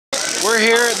We're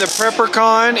here at the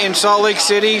PrepperCon in Salt Lake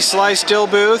City, SlySteel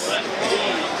booth.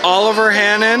 Oliver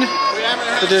Hannan,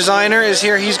 the designer, is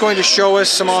here. He's going to show us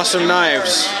some awesome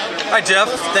knives. Hi Jeff,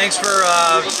 thanks for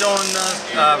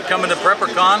coming to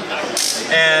PrepperCon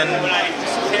and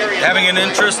having an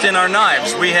interest in our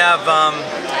knives. We have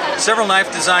several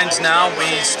knife designs now. We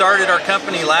started our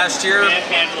company last year.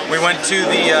 We went to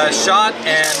the SHOT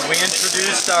and we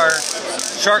introduced our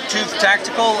Shark Tooth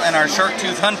Tactical and our Shark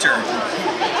Tooth Hunter.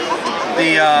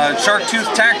 The Shark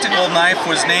Tooth Tactical knife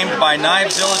was named by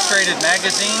Knives Illustrated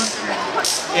magazine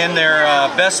in their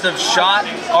Best of SHOT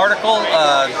article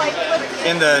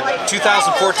in the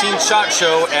 2014 SHOT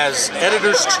Show as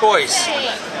Editor's Choice,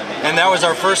 and that was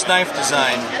our first knife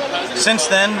design. Since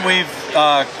then we've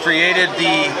created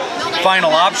the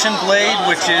Final Option blade,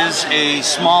 which is a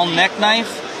small neck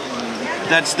knife.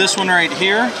 That's this one right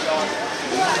here.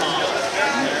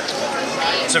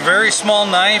 It's a very small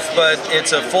knife, but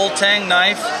it's a full tang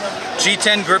knife,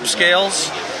 G10 grip scales.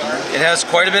 It has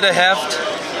quite a bit of heft,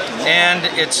 and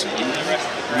it's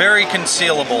very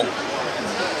concealable,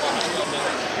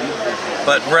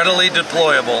 but readily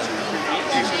deployable.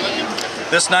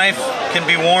 This knife can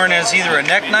be worn as either a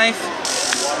neck knife,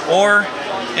 or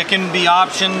it can be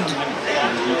optioned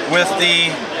with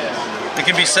it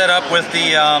can be set up with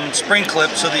the spring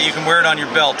clip so that you can wear it on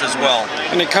your belt as well.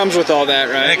 And it comes with all that,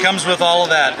 right? And it comes with all of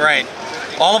that, right.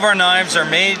 All of our knives are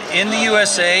made in the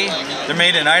USA. They're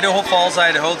made in Idaho Falls,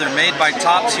 Idaho. They're made by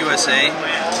Tops USA,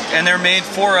 and they're made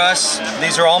for us.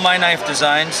 These are all my knife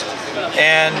designs,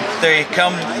 and they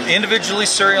come individually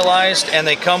serialized, and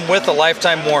they come with a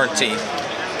lifetime warranty.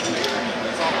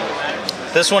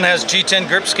 This one has G10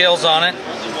 grip scales on it.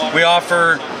 We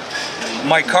offer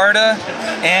micarta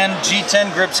and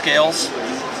G10 grip scales.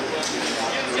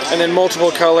 And then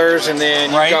multiple colors, and then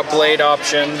you've got blade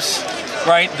options.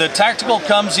 Right, the Tactical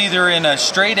comes either in a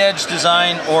straight edge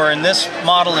design, or in this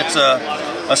model it's a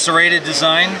serrated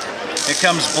design. It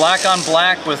comes black on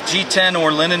black with G10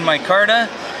 or linen micarta,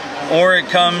 or it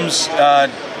comes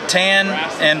tan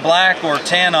and black or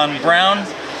tan on brown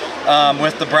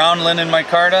with the brown linen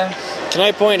micarta. Can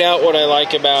I point out what I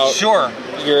like about your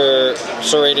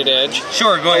serrated edge?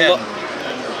 Sure, go ahead.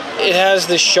 It has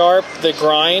the sharp, the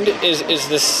grind is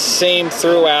the same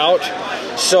throughout.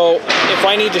 So if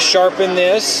I need to sharpen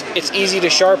this, it's easy to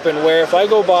sharpen, where if I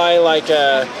go buy like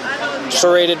a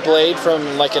serrated blade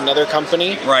from like another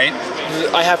company, right,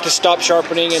 I have to stop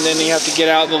sharpening, and then you have to get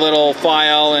out the little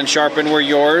file and sharpen, where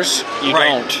yours, you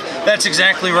don't. That's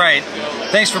exactly right.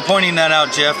 Thanks for pointing that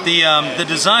out, Jeff. The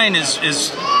design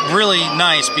is really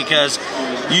nice because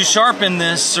you sharpen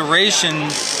this serration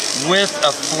with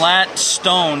a flat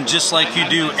stone, just like you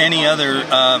do any other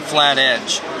flat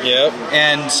edge. Yep.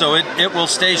 And so it will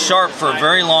stay sharp for a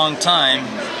very long time,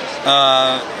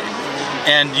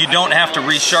 and you don't have to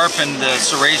resharpen the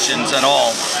serrations at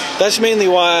all. That's mainly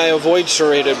why I avoid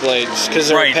serrated blades, because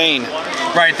they're a pain.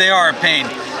 Right, they are a pain.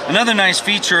 Another nice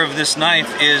feature of this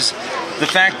knife is the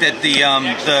fact that the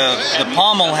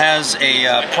pommel has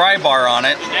a pry bar on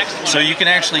it, so you can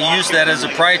actually use that as a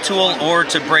pry tool or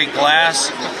to break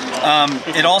glass.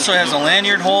 It also has a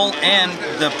lanyard hole, and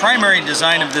the primary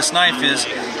design of this knife is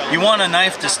you want a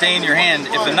knife to stay in your hand.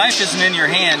 If a knife isn't in your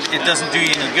hand, it doesn't do you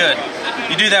any good.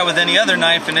 You do that with any other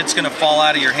knife and it's going to fall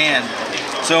out of your hand.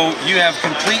 So you have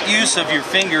complete use of your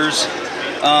fingers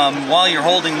while you're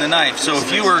holding the knife. So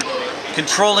if you were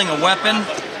controlling a weapon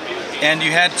and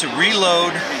you had to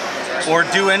reload or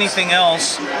do anything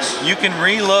else, you can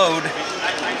reload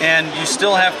and you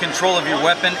still have control of your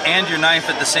weapon and your knife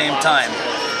at the same time.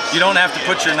 You don't have to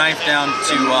put your knife down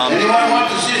to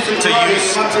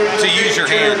use your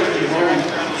hand.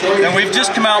 And we've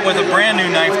just come out with a brand new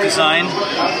knife design.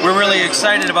 We're really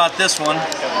excited about this one.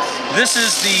 This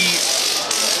is the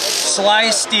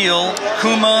SlySteel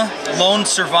CUMA Lone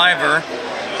Survivor,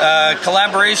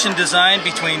 collaboration design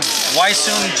between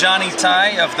Johhny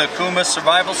Tsai of the CUMA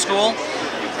Survival School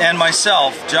and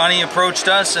myself. Johhny approached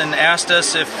us and asked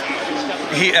us if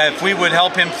we would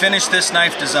help him finish this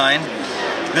knife design.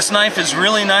 This knife is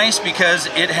really nice because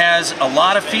it has a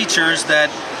lot of features that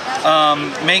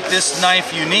make this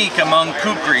knife unique among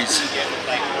kukris.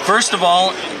 First of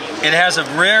all, it has a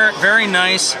very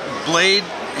nice blade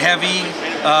heavy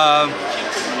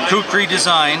kukri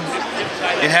design.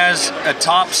 It has a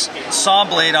top saw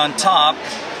blade on top.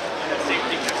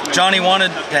 Johhny wanted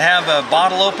to have a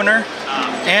bottle opener,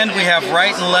 and we have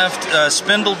right and left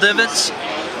spindle divots.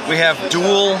 We have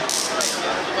dual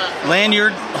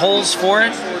lanyard holes for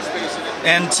it,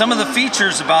 and some of the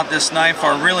features about this knife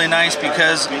are really nice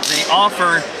because they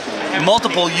offer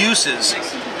multiple uses: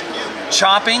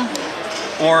 chopping,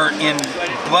 or in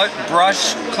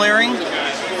brush clearing,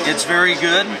 it's very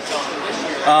good.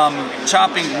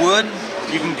 Chopping wood,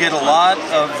 you can get a lot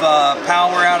of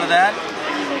power out of that.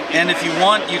 And if you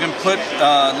want, you can put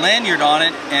lanyard on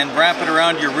it and wrap it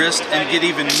around your wrist and get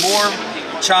even more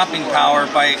chopping power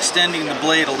by extending the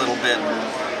blade a little bit.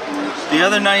 The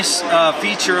other nice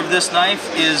feature of this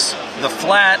knife is the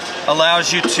flat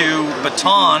allows you to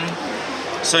baton,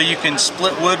 so you can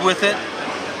split wood with it.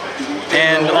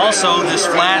 And also this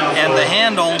flat and the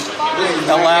handle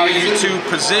allow you to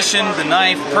position the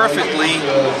knife perfectly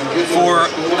for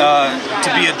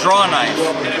to be a draw knife.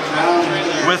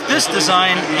 With this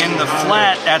design in the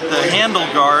flat at the handle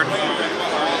guard,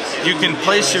 you can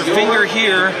place your finger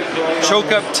here,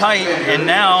 choke up tight, and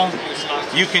now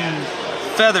you can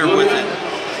feather with it.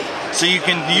 So you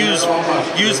can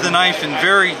use the knife in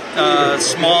very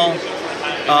small,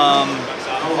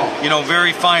 you know,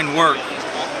 very fine work.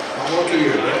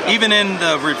 Even in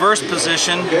the reverse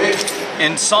position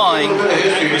in sawing,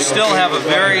 you still have a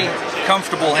very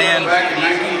comfortable hand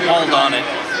hold on it.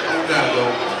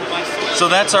 So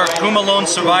that's our CUMA Lone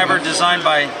Survivor, designed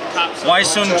by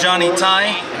Johhny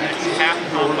Tsai,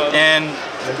 and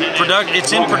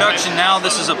it's in production now.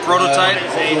 This is a prototype.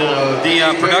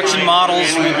 The production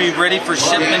models will be ready for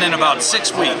shipment in about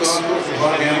 6 weeks.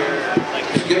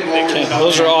 Okay,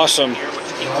 those are awesome.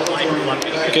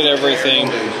 Look at everything.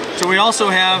 So we also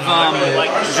have,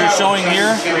 as you're showing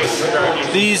here,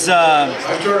 these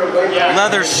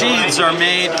leather sheaths are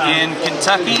made in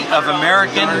Kentucky of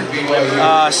American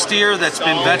steer that's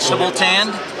been vegetable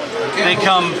tanned. They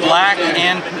come black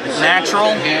and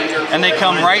natural, and they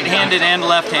come right-handed and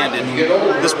left-handed.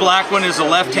 This black one is a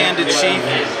left-handed sheath,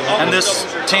 and this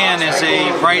tan is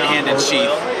a right-handed sheath.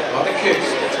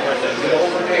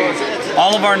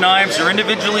 All of our knives are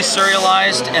individually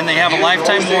serialized, and they have a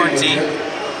lifetime warranty.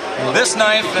 This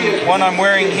knife and one I'm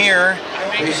wearing here,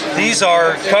 these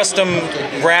are custom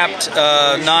wrapped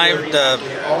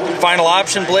final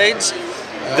option blades.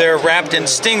 They're wrapped in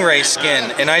stingray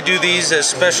skin, and I do these as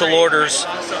special orders,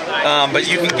 but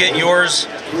you can get yours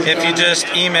if you just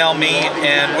email me,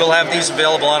 and we'll have these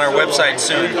available on our website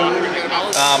soon.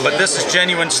 But this is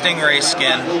genuine stingray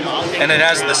skin, and it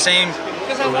has the same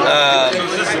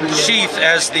sheath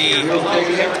as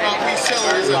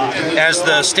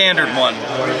the standard one.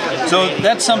 So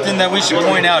that's something that we should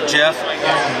point out, Jeff.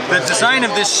 The design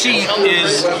of this sheath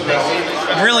is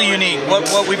really unique.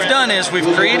 What we've done is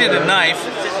we've created a knife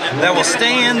that will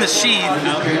stay in the sheath,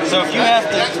 so if you have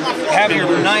to have your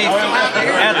knife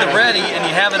at the ready and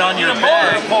you have it on your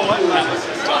bag,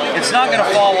 it's not going to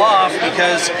fall off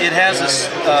because it has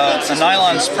a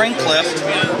nylon spring clip,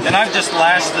 and I've just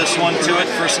lashed this one to it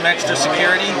for some extra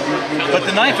security, but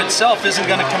the knife itself isn't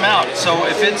going to come out. So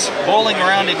if it's bowling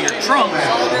around in your trunk,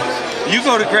 you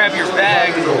go to grab your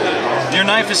bag, your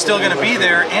knife is still going to be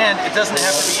there, and it doesn't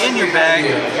have to be in your bag.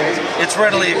 It's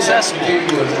readily accessible.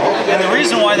 And the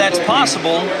reason why that's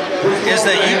possible is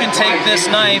that you can take this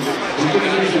knife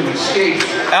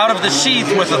out of the sheath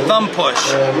with a thumb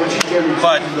push,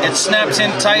 but it snaps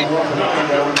in tight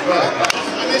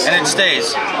and it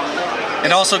stays.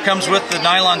 It also comes with the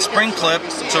nylon spring clip,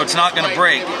 so it's not going to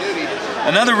break.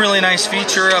 Another really nice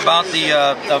feature about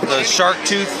the Shark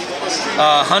Tooth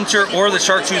Hunter or the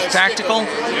Shark Tooth Tactical,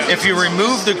 if you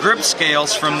remove the grip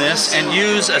scales from this and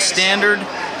use a standard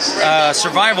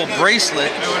survival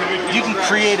bracelet, you can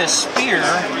create a spear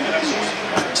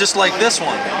just like this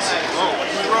one.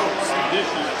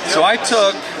 So I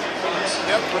took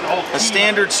a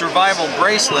standard survival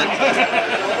bracelet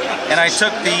and I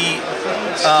took the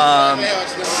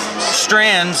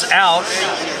strands out,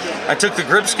 I took the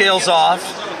grip scales off,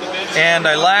 and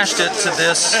I lashed it to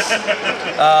this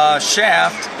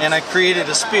shaft, and I created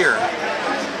a spear.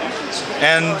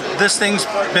 And this thing's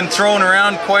been thrown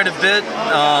around quite a bit,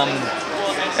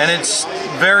 and it's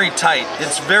very tight.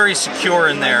 It's very secure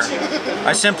in there.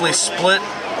 I simply split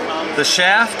the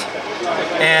shaft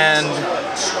and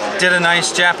did a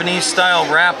nice Japanese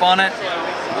style wrap on it.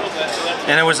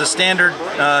 And it was a standard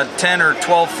 10 or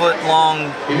 12 foot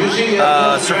long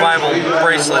survival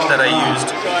bracelet that I used.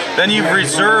 Then you've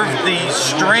reserved these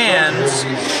strands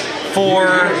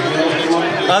for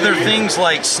other things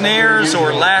like snares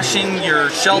or lashing your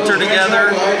shelter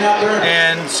together.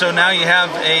 And so now you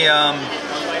have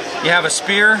a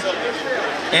spear,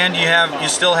 and you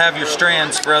still have your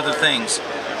strands for other things.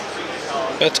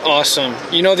 That's awesome.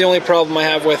 You know the only problem I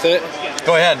have with it?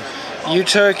 Go ahead. You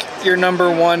took your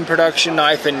 #1 production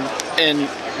knife and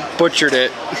butchered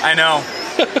it. I know.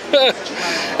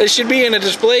 It should be in a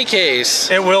display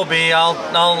case. It will be. I'll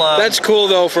That's cool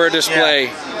though for a display.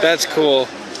 Yeah. That's cool.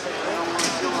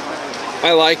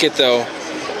 I like it though.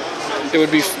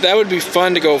 that would be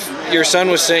fun to go. Your son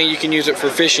was saying you can use it for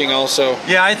fishing also.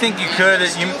 Yeah, I think you could.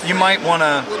 You might want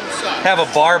to have a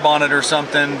barb on it or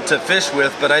something to fish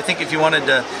with, but I think if you wanted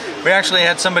to, we actually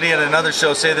had somebody at another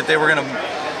show say that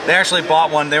they actually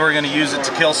bought one. They were gonna use it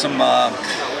to kill some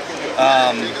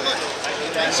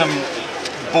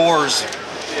boars,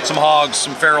 some hogs,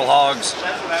 some feral hogs.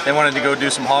 They wanted to go do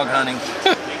some hog hunting.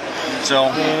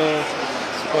 So,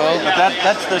 well, but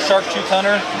that's the Shark Tooth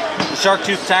Hunter, the Shark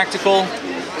Tooth Tactical,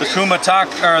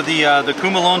 the the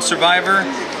CUMA Lone Survivor,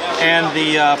 and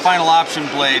the Final Option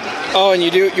blade. Oh, and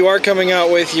you are coming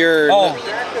out with your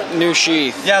new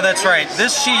sheath. Yeah, that's right.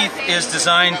 This sheath is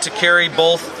designed to carry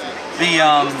both the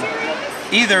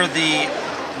either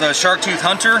the Shark Tooth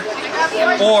Hunter,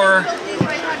 or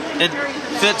it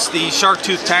fits the Shark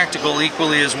Tooth Tactical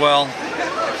equally as well.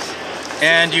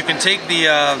 And you can take the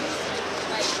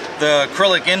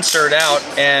acrylic insert out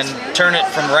and turn it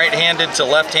from right-handed to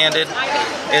left-handed.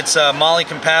 It's MOLLE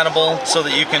compatible so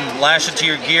that you can lash it to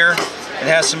your gear. It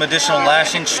has some additional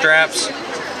lashing straps,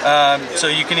 so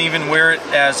you can even wear it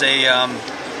as a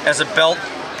belt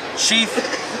sheath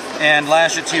and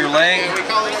lash it to your leg,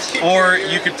 or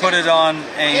you could put it on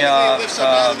a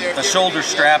shoulder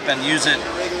strap and use it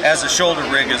as a shoulder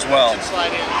rig as well.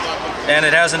 And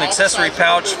it has an accessory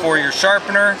pouch for your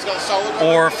sharpener,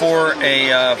 or for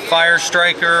a fire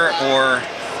striker, or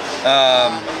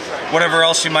whatever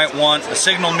else you might want, a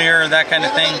signal mirror, that kind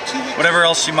of thing, whatever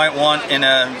else you might want in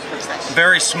a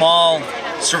very small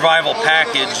survival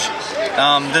package.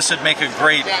 This would make a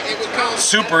great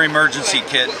super emergency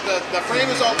kit.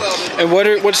 And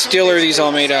what steel are these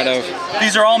all made out of?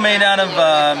 These are all made out of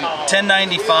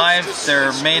 1095.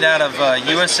 They're made out of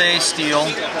USA steel,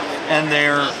 and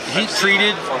they're heat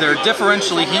treated. They're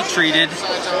differentially heat treated,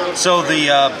 so the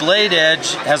blade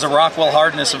edge has a Rockwell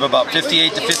hardness of about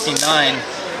 58 to 59,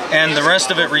 and the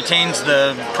rest of it retains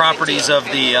the properties of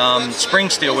the spring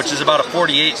steel, which is about a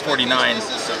 48, 49.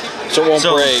 So it won't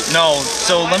break. No.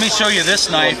 So let me show you this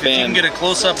knife. If you can get a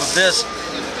close-up of this.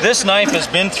 This knife has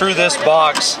been through this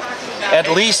box at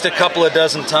least a couple of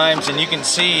dozen times, and you can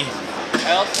see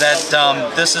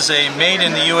that this is a made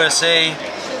in the USA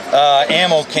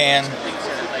ammo can,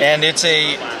 and it's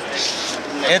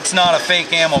not a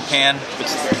fake ammo can.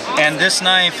 And this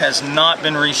knife has not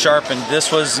been resharpened.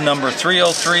 This was number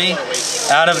 303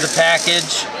 out of the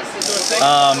package.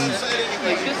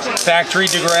 Factory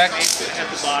direct,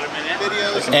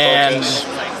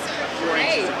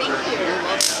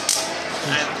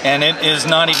 and it is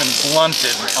not even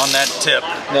blunted on that tip.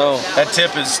 No, that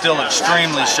tip is still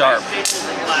extremely sharp.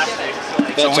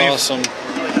 That's awesome.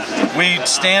 We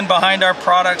stand behind our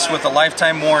products with a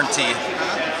lifetime warranty.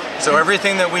 So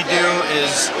everything that we do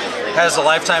has a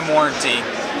lifetime warranty.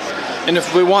 And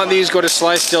if we want these, go to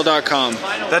SlySteel.com.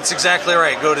 That's exactly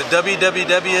right. Go to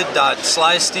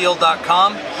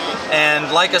www.slysteel.com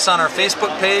and like us on our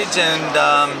Facebook page, and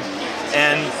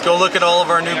go look at all of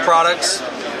our new products.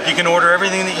 You can order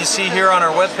everything that you see here on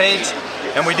our webpage,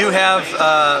 and we do have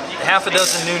half a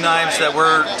dozen new knives that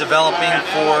we're developing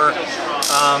for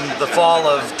the fall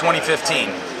of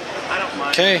 2015.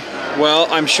 Okay. Well,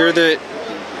 I'm sure that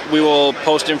we will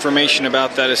post information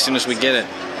about that as soon as we get it.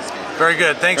 Very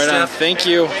good. Thanks, Jeff. Thank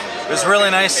you. It was really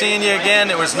nice seeing you again.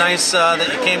 It was nice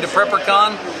that you came to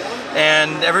PrepperCon.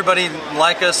 And everybody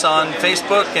like us on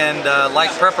Facebook, and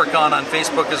like PrepperCon on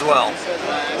Facebook as well.